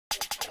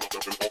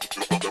Hello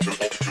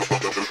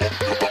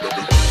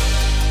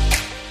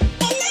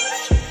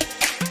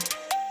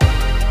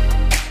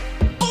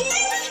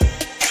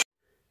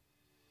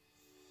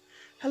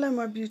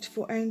my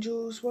beautiful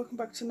angels, welcome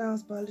back to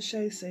Nails by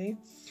Lashacey.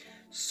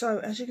 So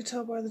as you can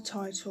tell by the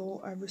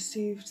title, I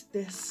received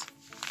this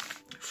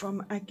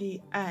from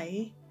Aggie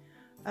A.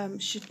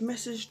 She'd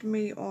messaged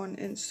me on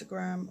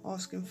Instagram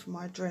asking for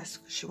my address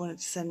because she wanted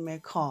to send me a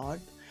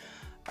card.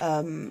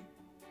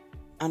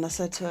 And I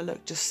said to her,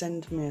 look, just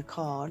send me a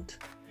card.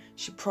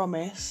 She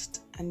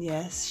promised, and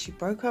yes, she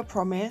broke her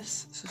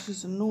promise, so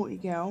she's a naughty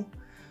girl.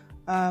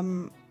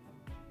 I've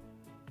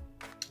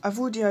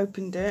already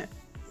opened it.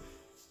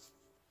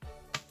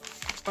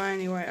 But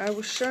anyway, I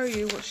will show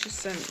you what she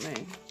sent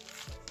me.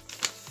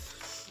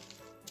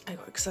 I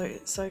got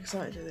excited, so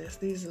excited with this.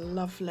 These are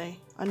lovely.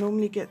 I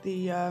normally get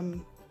the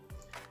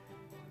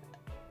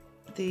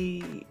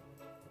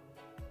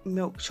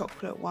milk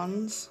chocolate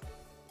ones,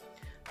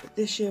 but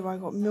this year I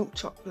got milk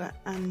chocolate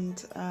and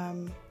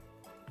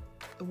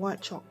the white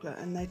chocolate,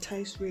 and they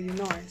taste really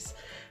nice.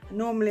 And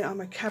normally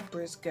I'm a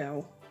Cadbury's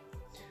girl,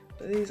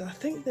 but these, I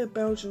think they're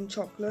Belgian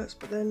chocolates,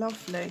 but they're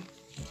lovely.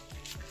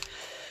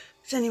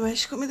 So anyway,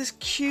 she got me this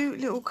cute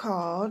little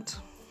card.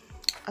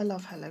 I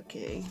love Hello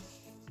Kitty.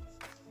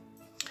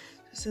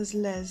 It says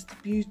Les,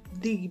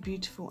 the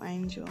beautiful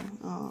angel.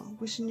 Oh,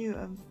 wishing you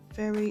a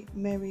very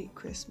Merry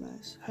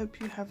Christmas. Hope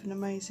you have an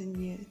amazing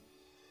year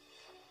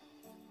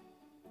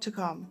to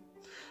come.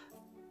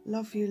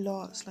 Love you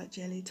lots like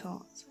jelly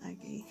tots,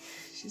 Aggie.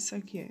 She's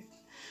so cute.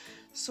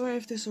 Sorry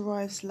if this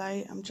arrives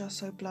late. I'm just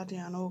so bloody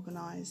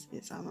unorganised.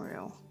 It's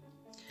unreal.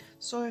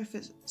 Sorry,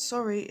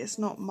 it's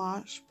not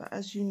much, but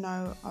as you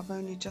know, I've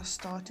only just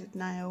started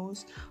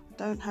nails. I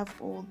don't have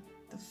all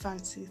the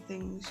fancy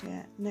things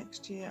yet.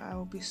 Next year I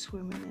will be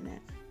swimming in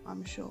it,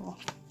 I'm sure.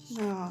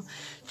 Oh,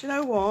 do you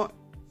know what?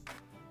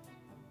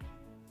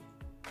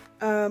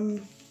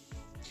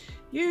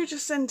 You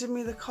just sending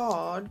me the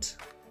card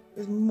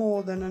is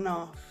more than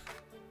enough.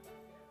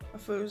 I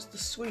thought it was the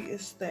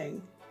sweetest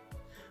thing,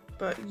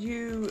 but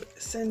you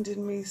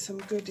sending me some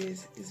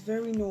goodies is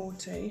very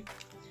naughty.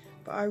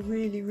 But I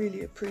really,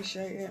 really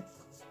appreciate it.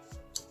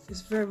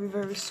 It's very,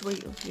 very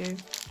sweet of you.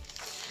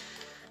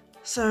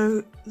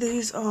 So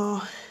these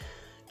are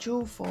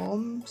jewel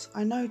forms.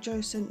 I know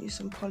Joe sent you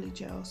some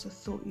polygels, so I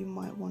thought you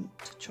might want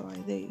to try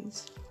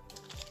these.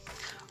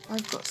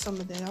 I've got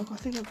some of them. I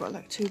think I've got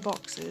like 2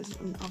 boxes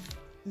and I've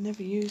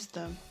never used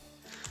them.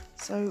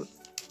 So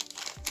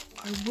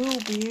I will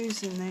be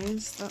using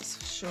these, that's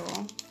for sure.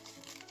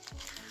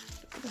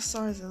 Look at the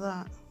size of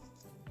that.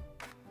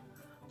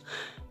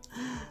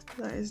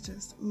 That is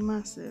just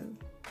massive.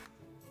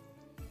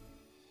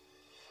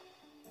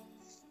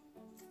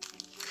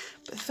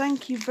 But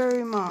thank you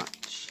very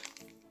much.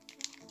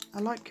 I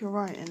like your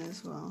writing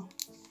as well.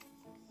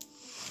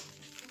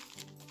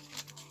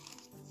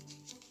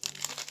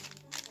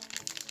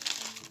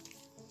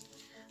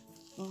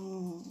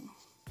 Oh.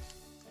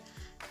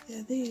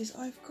 Yeah, these,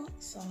 I've got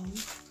some.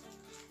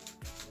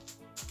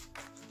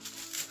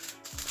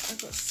 I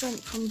got sent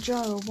from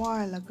Joe a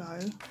while ago.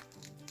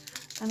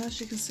 And as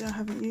you can see, I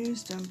haven't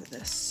used them, but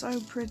they're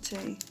so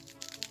pretty.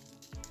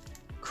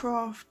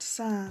 Craft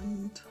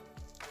sand.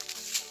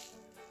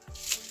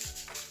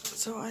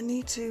 So I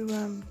need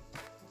to,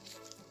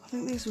 I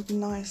think these would be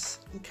nice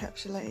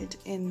encapsulated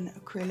in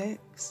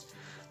acrylics.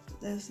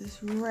 There's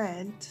this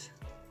red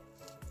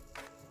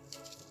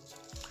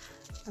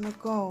and a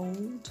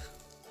gold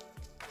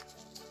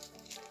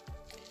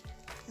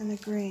and a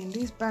green.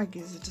 These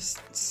baggies are just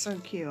so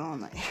cute,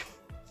 aren't they?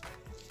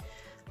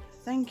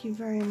 Thank you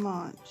very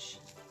much.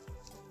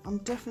 I'm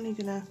definitely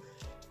gonna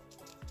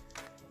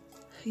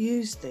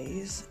use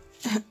these.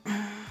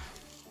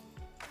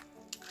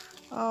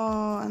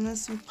 Oh, and there's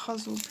some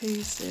puzzle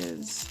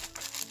pieces.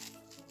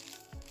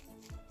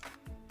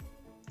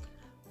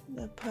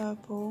 They're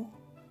purple.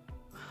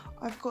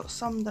 I've got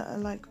some that are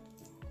like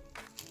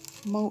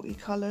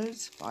multicolored,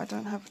 but I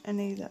don't have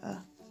any that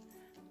are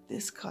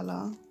this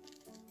colour.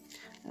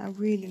 And I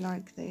really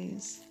like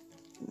these.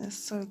 They're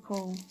so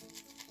cool.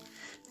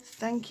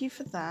 Thank you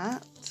for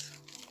that.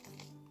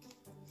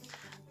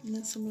 And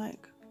then some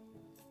like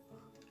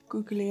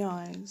googly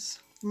eyes.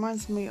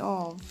 Reminds me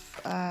of,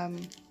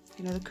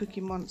 you know, the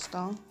Cookie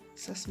Monster,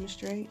 Sesame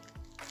Street.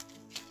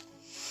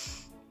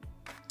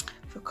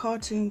 For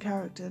cartoon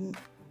character,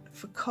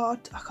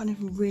 I can't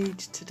even read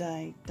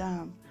today,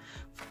 damn.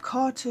 For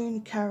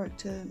cartoon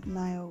character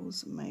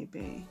nails,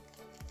 maybe.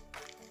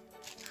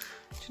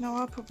 Do you know,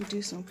 I'll probably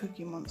do some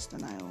Cookie Monster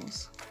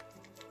nails.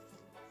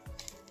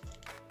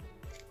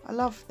 I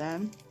love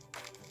them.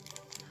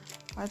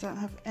 I don't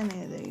have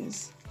any of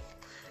these.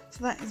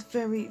 So that is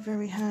very,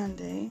 very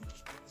handy.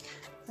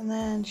 And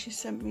then she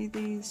sent me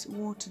these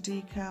water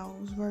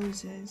decals,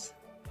 roses.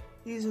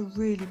 These are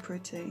really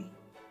pretty.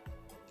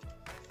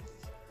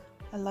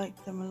 I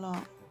like them a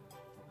lot.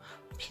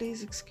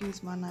 Please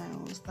excuse my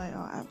nails, they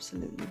are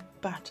absolutely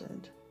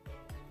battered.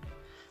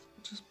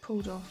 I just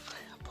pulled off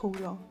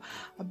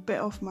a bit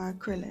off my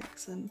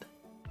acrylics, and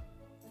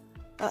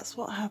that's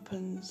what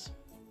happens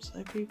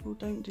so people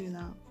don't do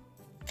that.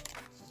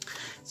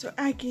 So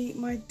Aggie,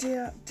 my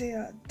dear,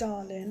 dear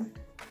darling,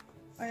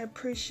 I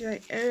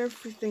appreciate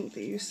everything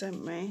that you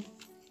sent me.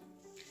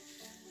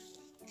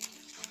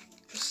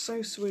 It's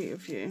so sweet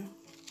of you.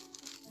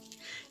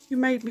 You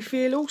made me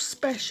feel all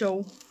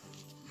special.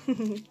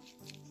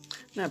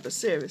 No, but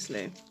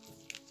seriously,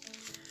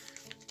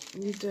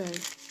 you do.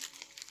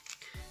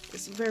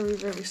 It's very,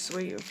 very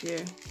sweet of you.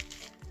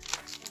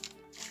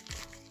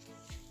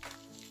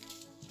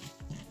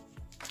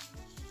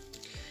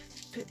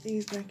 Put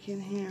these back in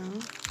here.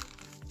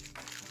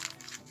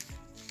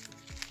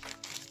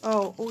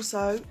 Oh,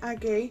 also,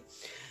 Aggie,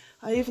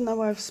 even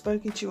though I've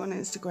spoken to you on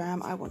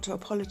Instagram, I want to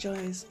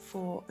apologise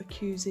for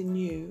accusing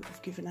you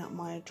of giving out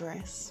my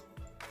address.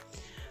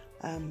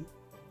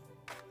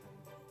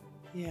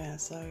 Yeah,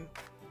 so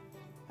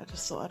I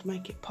just thought I'd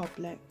make it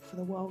public for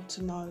the world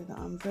to know that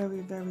I'm very,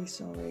 very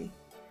sorry.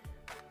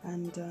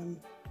 And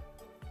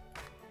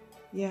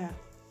yeah.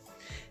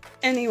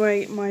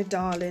 Anyway, my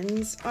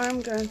darlings,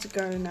 I'm going to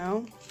go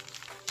now.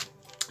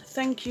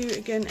 Thank you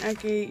again,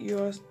 Aggie.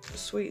 You're the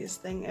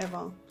sweetest thing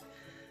ever.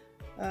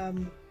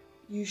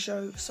 You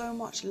show so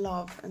much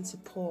love and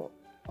support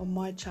on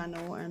my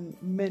channel and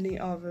many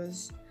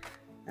others,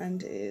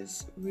 and it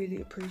is really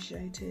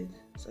appreciated.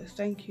 So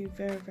thank you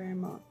very, very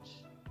much.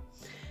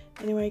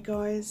 Anyway,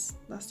 guys,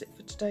 that's it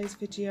for today's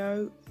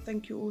video.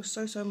 Thank you all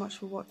so, so much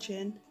for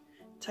watching.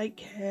 Take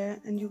care,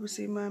 and you will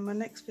see me in my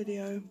next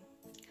video.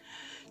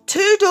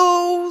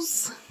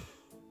 Toodles!